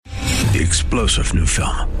The explosive new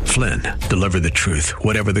film, Flynn, deliver the truth,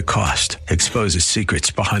 whatever the cost, exposes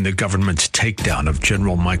secrets behind the government's takedown of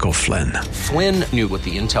General Michael Flynn. Flynn knew what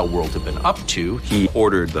the intel world had been up to. He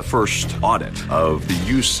ordered the first audit of the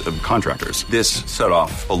use of contractors. This set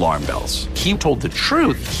off alarm bells. He told the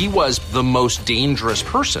truth. He was the most dangerous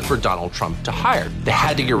person for Donald Trump to hire. They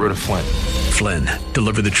had to get rid of Flynn. Flynn,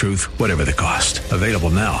 deliver the truth, whatever the cost. Available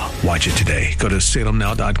now. Watch it today. Go to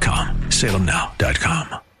salemnow.com.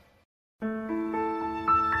 salemnow.com.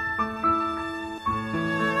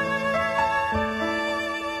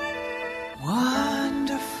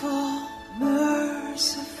 Wonderful,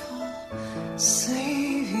 merciful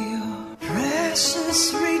Savior,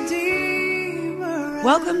 precious Redeemer.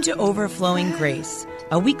 Welcome to Overflowing Grace,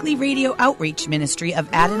 a weekly radio outreach ministry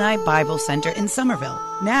of Adonai Bible Center in Somerville.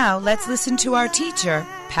 Now let's listen to our teacher,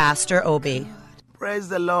 Pastor Obi. Praise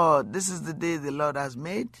the Lord. This is the day the Lord has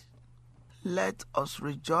made. Let us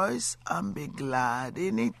rejoice and be glad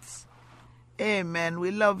in it. Amen. We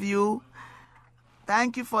love you.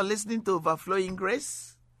 Thank you for listening to Overflowing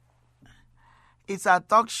Grace. It's our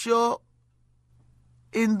talk show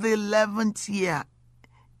in the 11th year.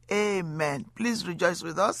 Amen. Please rejoice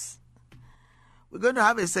with us. We're going to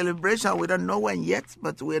have a celebration. We don't know when yet,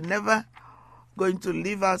 but we're never going to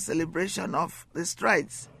leave our celebration of the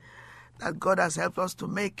strides that God has helped us to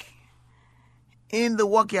make in the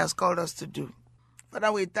work He has called us to do.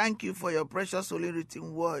 Father, we thank you for your precious holy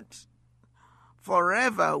written word.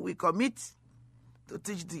 Forever we commit to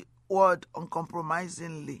teach the word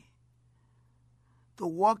uncompromisingly, to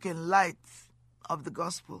walk in light of the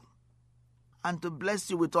gospel, and to bless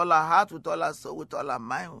you with all our heart, with all our soul, with all our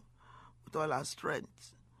mind, with all our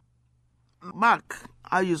strength. Mark,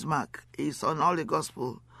 I use Mark, is on all the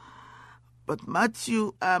gospel, but Mark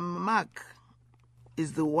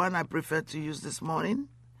is the one I prefer to use this morning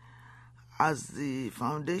as the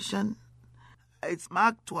foundation. It's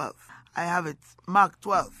Mark 12. I have it, Mark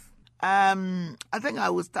 12. I think I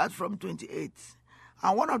will start from 28.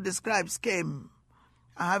 And one of the scribes came,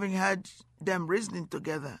 and having heard them reasoning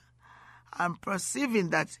together, and perceiving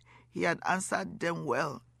that he had answered them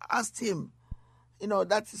well, asked him,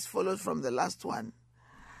 that is followed from the last one,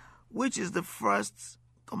 which is the first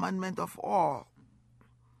commandment of all.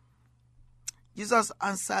 Jesus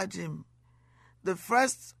answered him, the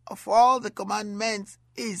first of all the commandments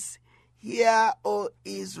is, Hear, O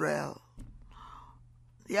Israel.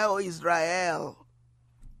 Hear, O Israel.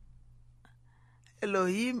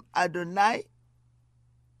 Elohim Adonai,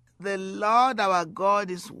 the Lord our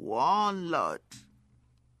God is one Lord.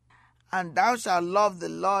 And thou shalt love the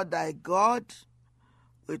Lord thy God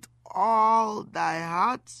with all thy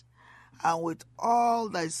heart, and with all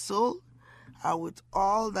thy soul, and with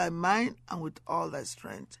all thy mind, and with all thy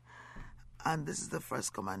strength. And this is the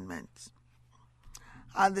first commandment.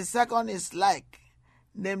 And the second is like,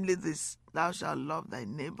 namely this, thou shalt love thy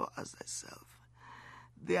neighbor as thyself.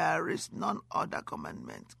 There is none other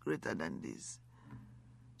commandment greater than this.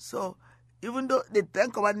 So, even though the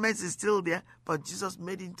 10 commandments is still there, but Jesus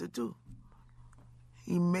made it into 2.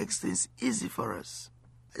 He makes things easy for us.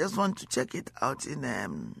 I just want to check it out in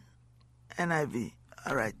NIV.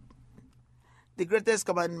 All right. The greatest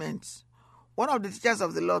commandments. One of the teachers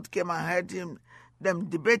of the Lord came and heard them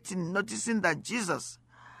debating, noticing that Jesus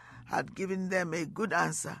had given them a good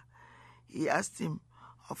answer. He asked him,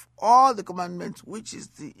 of all the commandments, which is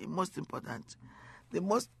the most important? The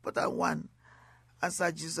most important one,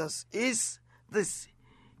 answered Jesus, is this: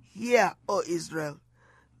 Hear, O Israel,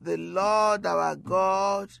 the Lord our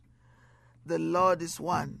God, the Lord is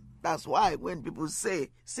one. That's why when people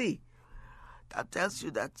say, see, that tells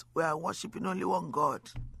you that we are worshiping only one God.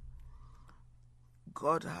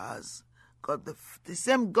 God has got the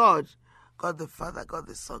same God, God the Father, God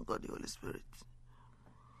the Son, God the Holy Spirit.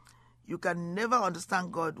 You can never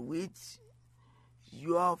understand God with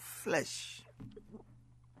your flesh.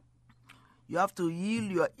 You have to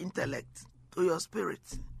yield your intellect to your spirit.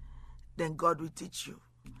 Then God will teach you.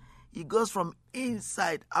 It goes from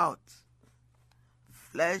inside out.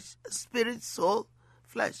 Flesh, spirit, soul,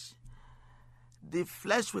 flesh. The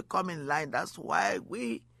flesh will come in line. That's why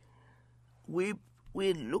we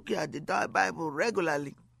look at the Bible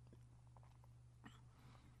regularly,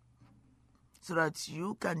 so that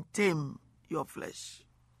you can tame your flesh.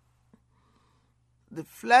 The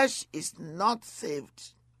flesh is not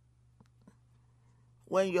saved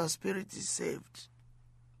when your spirit is saved,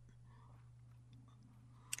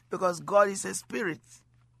 because God is a spirit.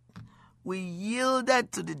 We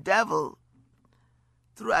yielded to the devil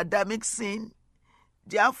through Adamic sin.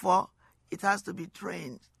 Therefore, it has to be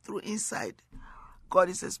trained through inside. God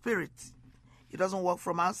is a spirit. It doesn't work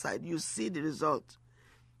from outside. You see the result.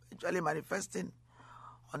 actually manifesting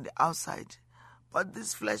on the outside. But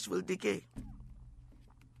this flesh will decay.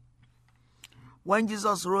 When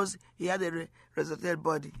Jesus rose, he had a resurrected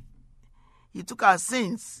body. He took our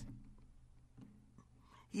sins.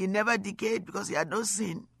 He never decayed because he had no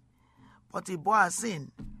sin, but he bore our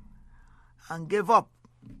sin and gave up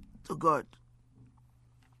to God.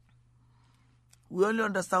 We only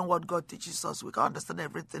understand what God teaches us. We can't understand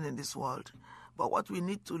everything in this world. But what we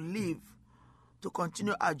need to live to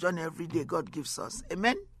continue our journey every day, God gives us.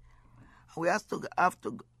 Amen? We have to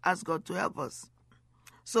ask God to help us.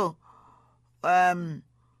 So, the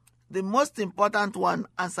most important one,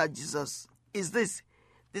 answered Jesus, is this.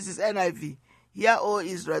 This is NIV. Hear, O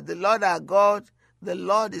Israel, the Lord our God, the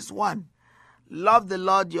Lord is one. Love the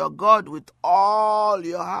Lord your God with all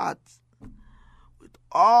your heart, with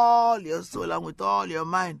all your soul, and with all your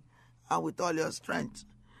mind, and with all your strength.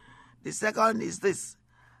 The second is this.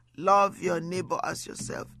 Love your neighbor as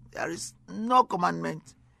yourself. There is no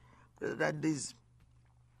commandment greater than this.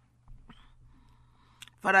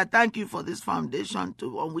 Father, thank you for this foundation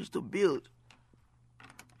on which to build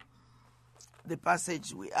the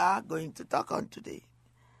passage we are going to talk on today.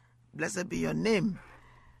 Blessed be your name.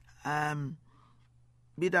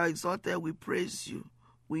 Be thou exalted. We praise you.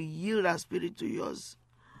 We yield our spirit to yours,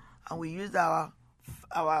 and we use our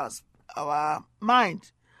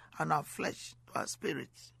mind and our flesh to our spirit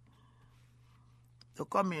to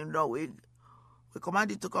come in. No, we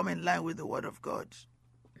command it to come in line with the word of God.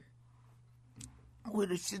 We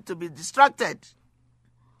refuse to be distracted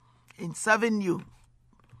in serving you,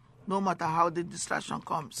 no matter how the distraction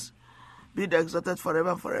comes. Be thou exalted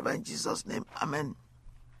forever and forever in Jesus' name. Amen.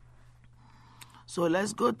 So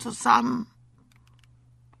let's go to Psalm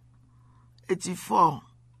 84.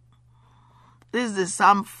 This is the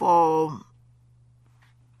Psalm for,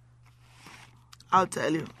 I'll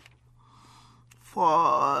tell you,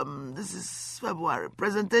 for, this is February,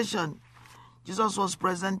 presentation. Jesus was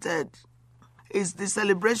presented. It's the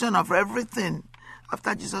celebration of everything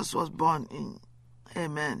after Jesus was born in.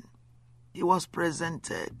 Amen. He was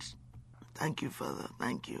presented. Thank you, Father.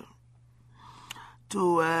 Thank you.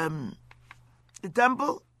 To the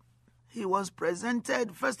temple, he was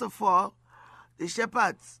presented. First of all, the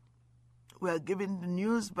shepherds were given the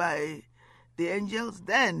news by the angels.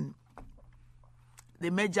 Then the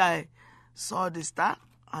Magi saw the star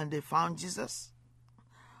and they found Jesus.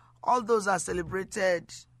 All those are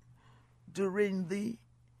celebrated during the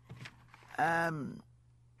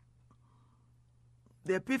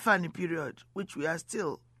Epiphany period, which we are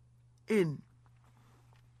still in.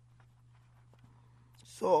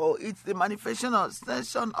 So it's the manifestation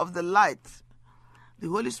of the light, the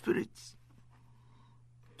Holy Spirit,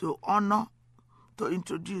 to honor, to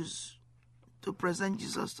introduce, to present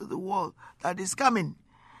Jesus to the world that is coming.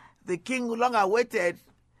 The King who long awaited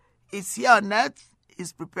is here on earth,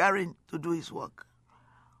 is preparing to do his work.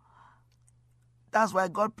 That's why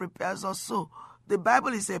God prepares us so. The Bible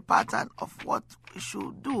is a pattern of what we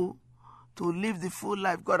should do to live the full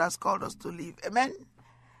life God has called us to live. Amen?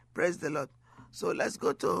 Praise the Lord. So let's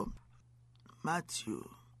go to Matthew.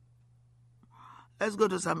 Let's go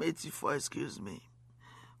to Psalm 84, excuse me.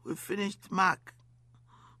 We finished Mark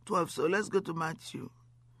 12, so let's go to Matthew.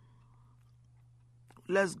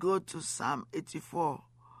 Let's go to Psalm 84.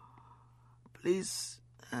 Please,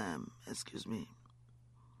 excuse me.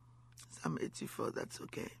 Psalm 84, that's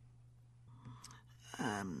okay.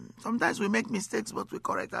 Sometimes we make mistakes, but we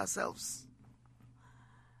correct ourselves.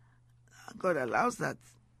 God allows that.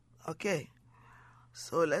 Okay.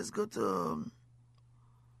 So let's go to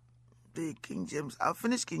the King James. I'll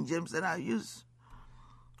finish King James, then I'll use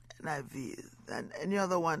NIV and any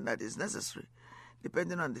other one that is necessary,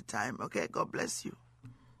 depending on the time. Okay, God bless you.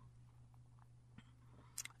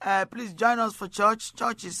 Please join us for church.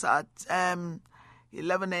 Church is at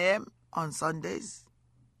 11 a.m. on Sundays.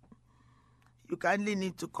 You kindly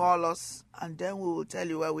need to call us, and then we will tell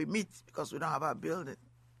you where we meet, because we don't have our building.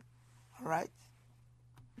 All right?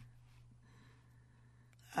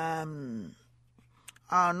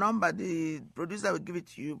 Our number, the producer will give it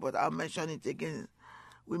to you, but I'll mention it again.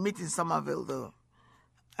 We meet in Somerville, though,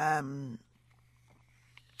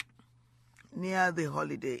 near the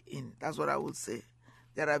Holiday Inn. That's what I would say.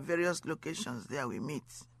 There are various locations there we meet,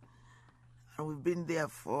 and we've been there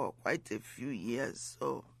for quite a few years.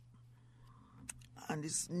 So, and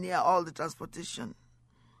it's near all the transportation.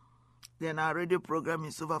 Then our radio program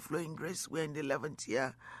is Overflowing Grace. We're in the 11th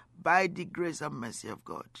year, by the grace and mercy of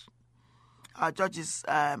God. Our church is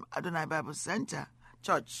Adonai Bible Center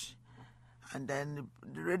Church. And then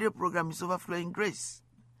the radio program is Overflowing Grace.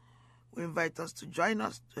 We invite us to join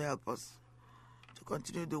us, to help us to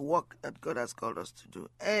continue the work that God has called us to do.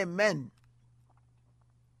 Amen.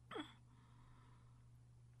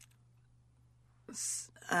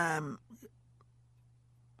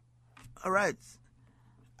 All right.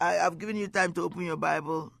 I've given you time to open your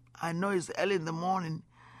Bible. I know it's early in the morning,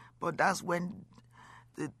 but that's when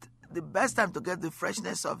the best time to get the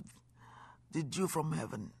freshness of the dew from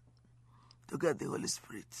heaven, to get the Holy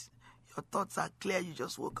Spirit. Your thoughts are clear. You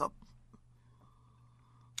just woke up.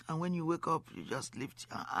 And when you wake up, you just lift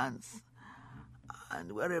your hands.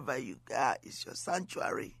 And wherever you are is your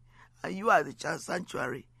sanctuary. And you are the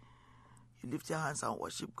sanctuary. You lift your hands and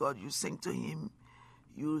worship God. You sing to Him.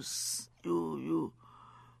 You speak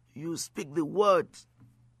the word.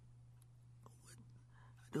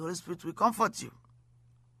 The Holy Spirit will comfort you.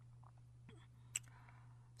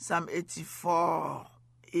 Psalm 84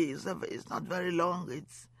 is not very long.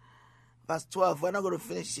 It's verse 12. We're not going to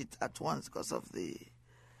finish it at once because of the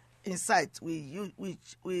insight we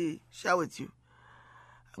share with you.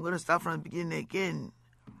 I'm going to start from the beginning again.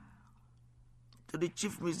 To the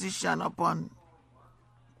chief musician upon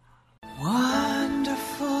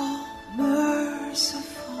Wonderful,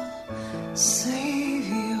 merciful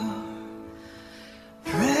Savior,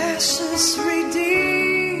 precious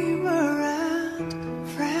Redeemer and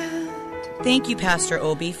friend. Thank you, Pastor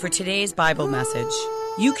Obi, for today's Bible message.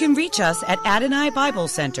 You can reach us at Adonai Bible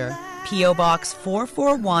Center, P.O. Box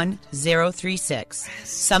 441036,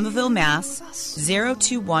 Somerville, Mass.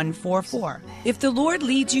 02144. If the Lord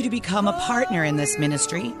leads you to become a partner in this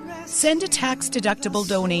ministry, send a tax-deductible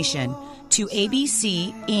donation to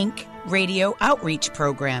ABC Inc. Radio Outreach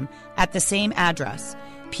Program at the same address,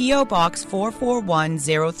 P.O. Box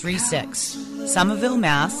 441036, Somerville,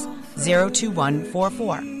 Mass.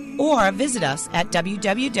 02144. Or visit us at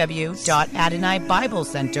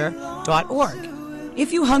www.AdonaiBibleCenter.org.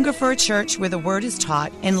 If you hunger for a church where the Word is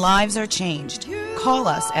taught and lives are changed, call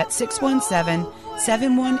us at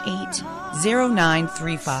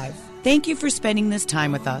 617-718-0935. Thank you for spending this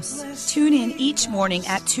time with us. Tune in each morning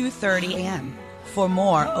at 2:30 a.m. for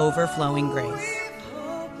more Overflowing Grace.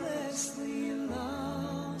 Hopelessly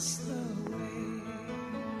lost the way.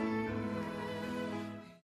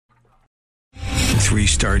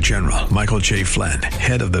 3-star General Michael J. Flynn,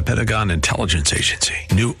 head of the Pentagon Intelligence Agency,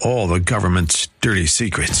 knew all the government's dirty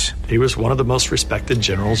secrets. He was one of the most respected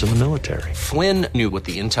generals in the military. Flynn knew what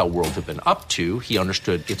the intel world had been up to. He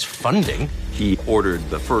understood its funding. He ordered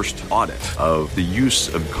the first audit of the use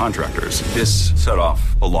of contractors. This set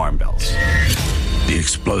off alarm bells. The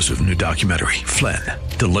explosive new documentary, Flynn,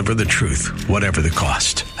 Deliver the Truth, Whatever the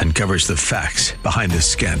Cost, uncovers the facts behind this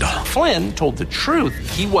scandal. Flynn told the truth.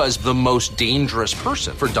 He was the most dangerous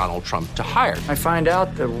person for Donald Trump to hire. I find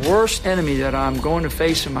out the worst enemy that I'm going to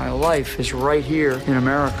face in my life is right here in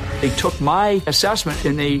America. They took my assessment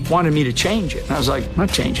and they wanted me to change it. And I was like, I'm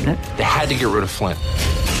not changing it. They had to get rid of Flynn.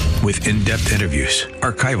 With in-depth interviews,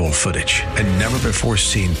 archival footage, and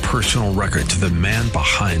never-before-seen personal records of the man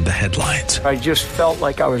behind the headlines. I just felt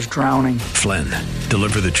like I was drowning. Flynn,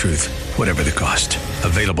 Deliver the Truth, Whatever the Cost.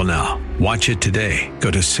 Available now. Watch it today.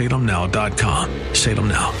 Go to salemnow.com.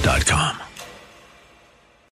 salemnow.com.